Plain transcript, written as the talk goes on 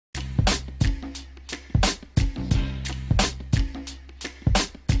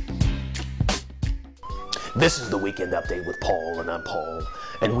This is the Weekend Update with Paul, and I'm Paul,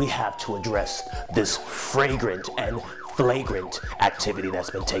 and we have to address this fragrant and flagrant activity that's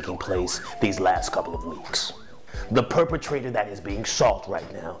been taking place these last couple of weeks. The perpetrator that is being sought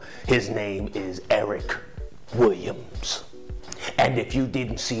right now, his name is Eric Williams. And if you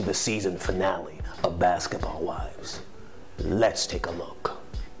didn't see the season finale of Basketball Wives, let's take a look.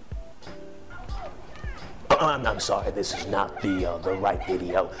 I'm sorry, this is not the right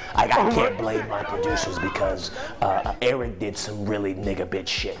video. I can't blame my producers because Eric did some really nigga bitch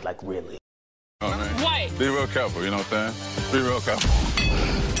shit, like really. Why? Be real careful, you know what I'm saying? Be real careful.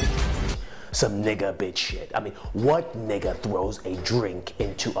 Some nigga bitch shit. I mean, what nigga throws a drink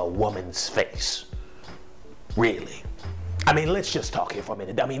into a woman's face? Really? I mean, let's just talk here for a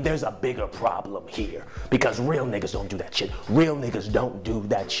minute. I mean, there's a bigger problem here because real niggas don't do that shit. Real niggas don't do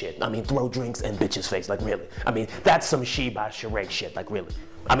that shit. I mean, throw drinks in bitches' face, like really. I mean, that's some Sheba Sheree shit, like really.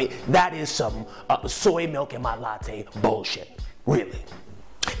 I mean, that is some soy milk in my latte bullshit, really.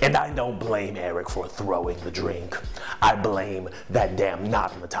 And I don't blame Eric for throwing the drink. I blame that damn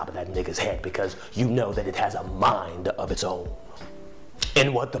knot on the top of that nigga's head because you know that it has a mind of its own.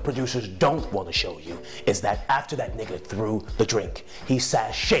 And what the producers don't want to show you is that after that nigga threw the drink, he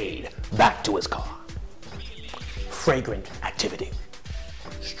sashayed back to his car. Fragrant activity.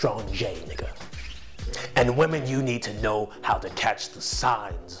 Strong J, nigga. And women, you need to know how to catch the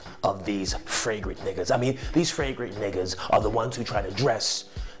signs of these fragrant niggas. I mean, these fragrant niggas are the ones who try to dress,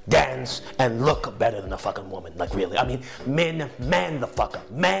 dance, and look better than a fucking woman. Like really. I mean, men, man the fuck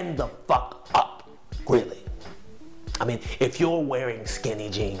up. Man the fuck up. Really. I mean, if you're wearing skinny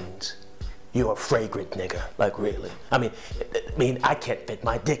jeans, you're a fragrant nigga, like really. I mean, I can't fit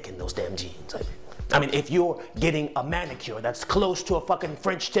my dick in those damn jeans. I mean, if you're getting a manicure that's close to a fucking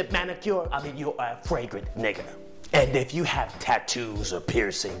French tip manicure, I mean, you're a fragrant nigga. And if you have tattoos or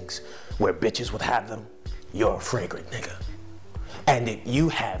piercings where bitches would have them, you're a fragrant nigga. And if you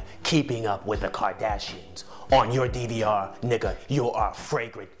have Keeping Up with the Kardashians on your DVR, nigga, you're a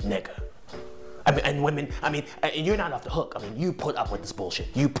fragrant nigga. I mean, and women, I mean, and you're not off the hook. I mean, you put up with this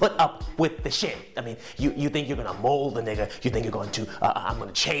bullshit. You put up with the shit. I mean, you think you're gonna mold the nigga. You think you're going to, I'm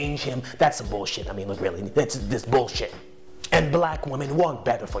gonna change him. That's some bullshit. I mean, look, really, that's this bullshit. And black women want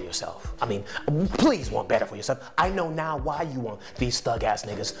better for yourself. I mean, please want better for yourself. I know now why you want these thug-ass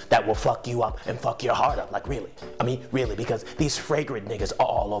niggas that will fuck you up and fuck your heart up, like really. I mean, really, because these fragrant niggas are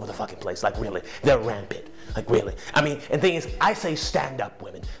all over the fucking place, like really. They're rampant, like really. I mean, and the thing is, I say stand up,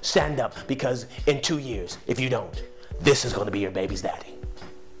 women. Stand up, because in 2 years, if you don't, this is gonna be your baby's daddy.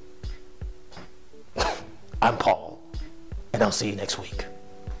 I'm Paul, and I'll see you next week.